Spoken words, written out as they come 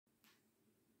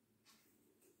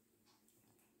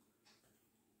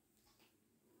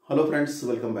Hello friends,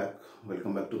 welcome back.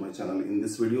 Welcome back to my channel. In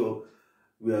this video,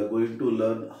 we are going to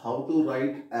learn how to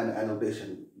write an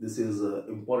annotation. This is an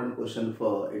important question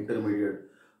for intermediate.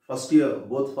 First year,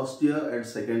 both first year and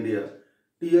second year,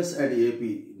 TS and AP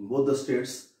in both the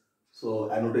states.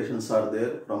 So annotations are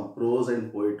there from prose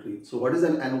and poetry. So what is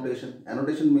an annotation?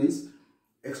 Annotation means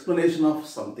explanation of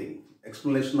something.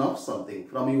 Explanation of something.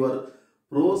 From your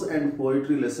prose and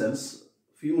poetry lessons,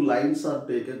 few lines are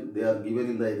taken. They are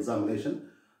given in the examination.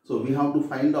 So we have to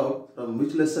find out from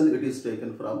which lesson it is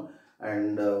taken from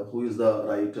and who is the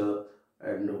writer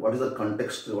and what is the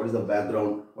context, what is the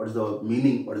background, what is the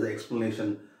meaning, what is the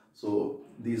explanation. So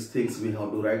these things we have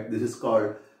to write. This is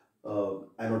called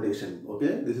annotation.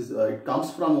 Okay, this is it comes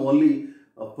from only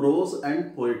prose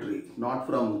and poetry, not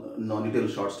from non-detailed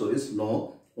short stories.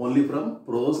 No, only from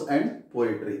prose and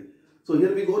poetry. So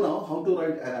here we go now. How to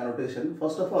write an annotation?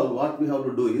 First of all, what we have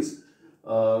to do is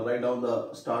write down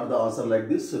start the answer like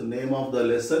this: name of the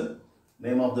lesson,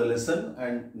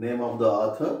 and name of the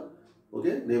author.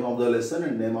 Okay, name of the lesson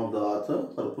and name of the author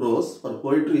for prose. For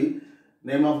poetry,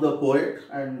 name of the poet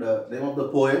and name of the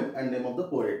poem and name of the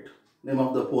poet. Name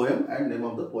of the poem and name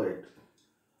of the poet.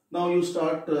 Now you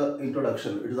start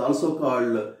introduction. It is also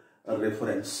called a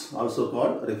reference. Also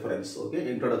called reference. Okay,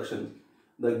 introduction.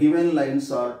 The given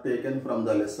lines are taken from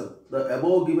the lesson. The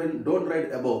above given, don't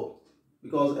write above,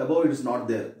 because above it is not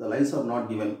there. The lines are not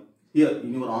given here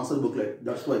in your answer booklet.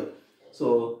 That's why.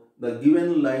 So the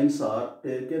given lines are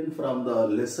taken from the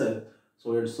lesson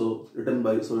so and so, written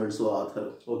by so and so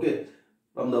author. Okay,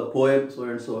 from the poem so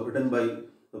and so, written by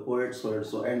the poet so and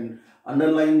so, and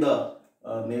underline the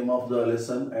name of the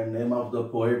lesson and name of the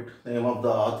poet, name of the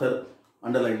author.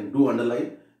 Underline. Do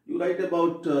underline. You write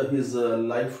about his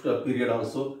life period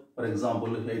also. For example,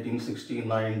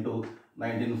 1869 to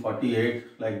 1948,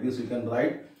 like this you can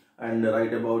write, and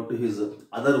write about his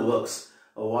other works.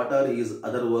 What are his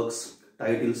other works?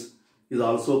 Titles. He is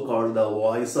also called the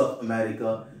Voice of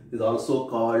America. He is also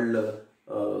called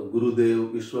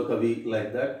Gurudev, Vishwakavi,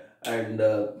 like that. And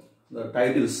the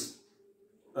titles,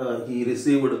 he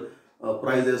received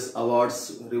prizes,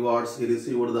 awards, rewards. He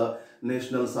received the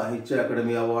National Sahitya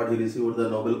Academy Award. He received the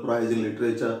Nobel Prize in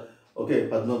Literature. Okay,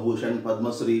 Padma Bhushan,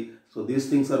 Padma Shri. So these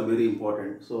things are very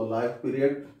important. So life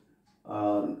period,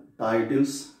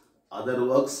 titles, other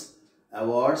works,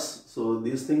 awards. So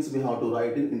these things we have to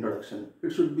write in introduction.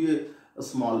 It should be a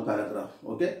small paragraph.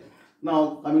 Okay.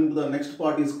 Now coming to the next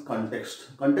part is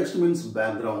context. Context means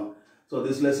background. So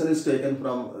this lesson is taken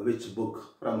from which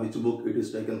book? From which book it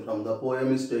is taken from? The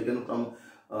poem is taken from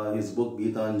his book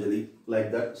Geetanjali,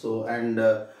 like that. So and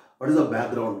what is the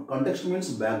background? Context means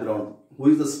background. Who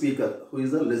is the speaker? Who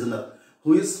is the listener?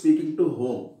 Who is speaking to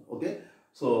whom? Okay.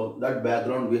 So that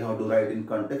background we have to write in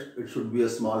context. It should be a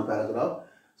small paragraph.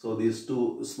 So these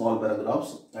two small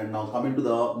paragraphs. And now coming to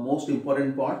the most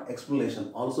important part,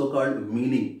 explanation, also called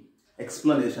meaning.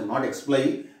 Explanation, not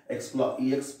explain.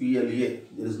 E-X-P-L-A.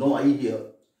 There is no I here.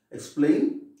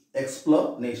 Explain,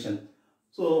 explanation.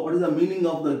 So what is the meaning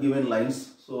of the given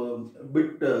lines? So a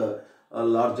bit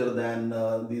larger than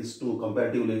these two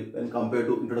comparatively. When compared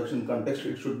to introduction context,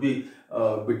 it should be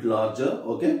a bit larger.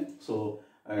 Okay. So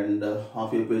and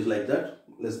half a page like that.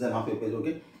 Less than half a page.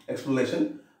 Okay.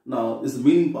 Explanation. Now this is the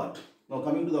meaning part. Now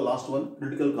coming to the last one,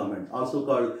 critical comment, also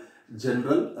called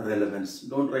general relevance.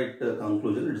 Don't write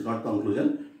conclusion. It is not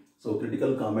conclusion. So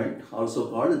critical comment, also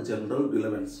called general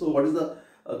relevance. So what is the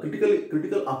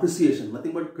critical appreciation?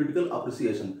 Nothing but critical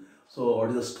appreciation. So what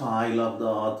is the style of the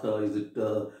author? Is it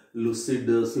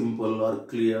lucid, simple, or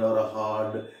clear, or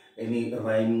hard? Any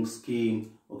rhyming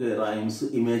scheme? Okay, rhymes,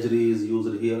 imagery is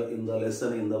used here in the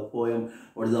lesson, in the poem.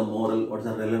 What is the moral? What is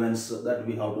the relevance that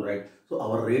we have to write? So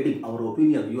our rating, our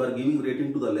opinion. You are giving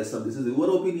rating to the lesson. This is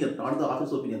your opinion, not the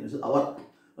author's opinion. This is our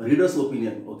reader's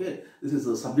opinion. Okay, this is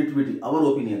a subjectivity,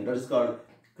 our opinion. That is called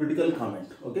critical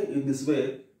comment. Okay, in this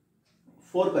way,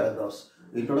 4 paragraphs: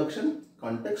 introduction,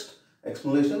 context,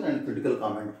 explanation, and critical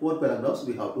comment. 4 paragraphs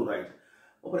we have to write.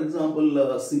 For example,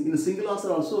 in a single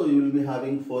answer also you will be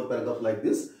having 4 paragraphs like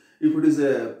this. If it is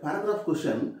a paragraph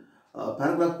question,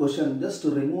 just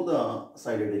remove the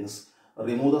side headings.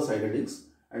 Remove the side headings,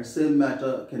 and same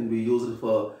matter can be used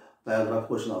for paragraph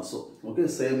question also. Okay,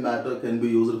 same matter can be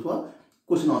used for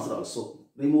question answer also.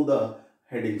 Remove the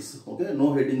headings. Okay,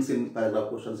 no headings in paragraph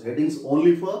questions. Headings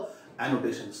only for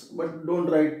annotations. But don't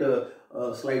write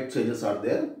slight changes are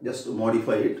there. Just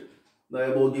modify it.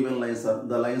 The above given lines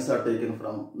are taken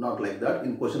from, not like that.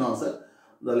 In question answer,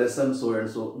 the lesson so and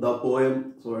so, the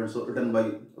poem so and so, written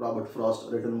by Robert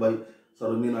Frost, written by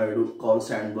Sarojini Naidu, Carl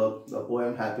Sandburg. The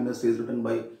poem Happiness is written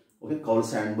by Okay, Carl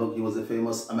Sandburg, he was a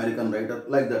famous American writer,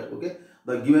 like that. Okay,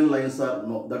 the given lines are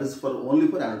no, that is for only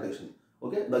for annotation.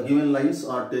 Okay, the given lines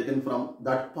are taken from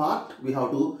that part. We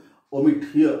have to omit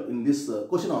here in this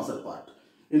question answer part.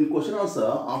 In question answer,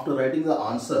 after writing the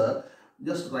answer,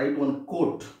 just write one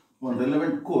quote, one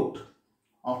relevant quote.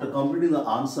 After completing the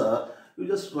answer, you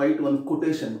just write one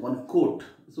quotation, one quote.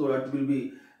 So that will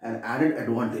be an added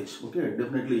advantage. Okay,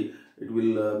 definitely it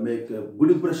will make a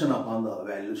good impression upon the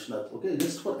valuationer. Okay,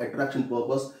 just for attraction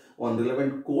purpose, one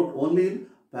relevant quote only in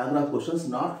paragraph questions,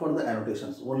 not for the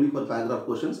annotations, only for paragraph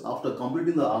questions. After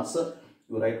completing the answer,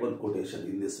 you write one quotation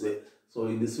in this way. So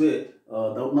in this way,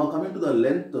 now coming to the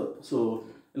length. So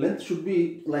length should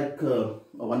be like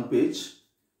one page.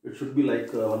 It should be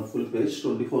like one full page,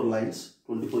 24 lines,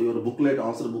 24 your booklet,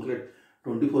 answer booklet,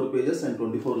 24 pages and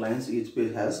 24 lines each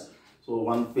page has. So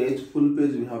one page, full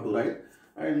page we have to write,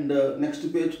 and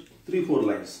next page 3-4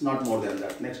 lines, not more than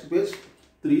that. Next page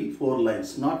 3-4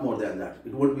 lines, not more than that.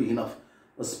 It won't be enough.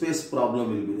 A space problem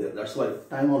will be there. That's why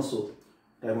time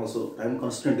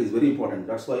constraint is very important.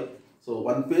 That's why, so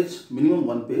one page, minimum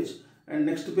one page, and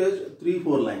next page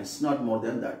 3-4 lines, not more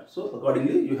than that. So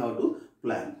accordingly you have to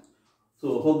plan.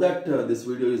 So hope that this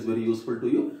video is very useful to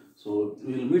you. So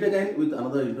we will meet again with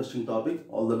another interesting topic.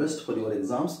 All the best for your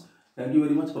exams. Thank you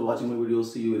very much for watching my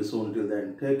videos. See you very soon. Till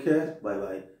then, take care. Bye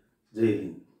bye. Jai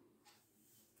Hind.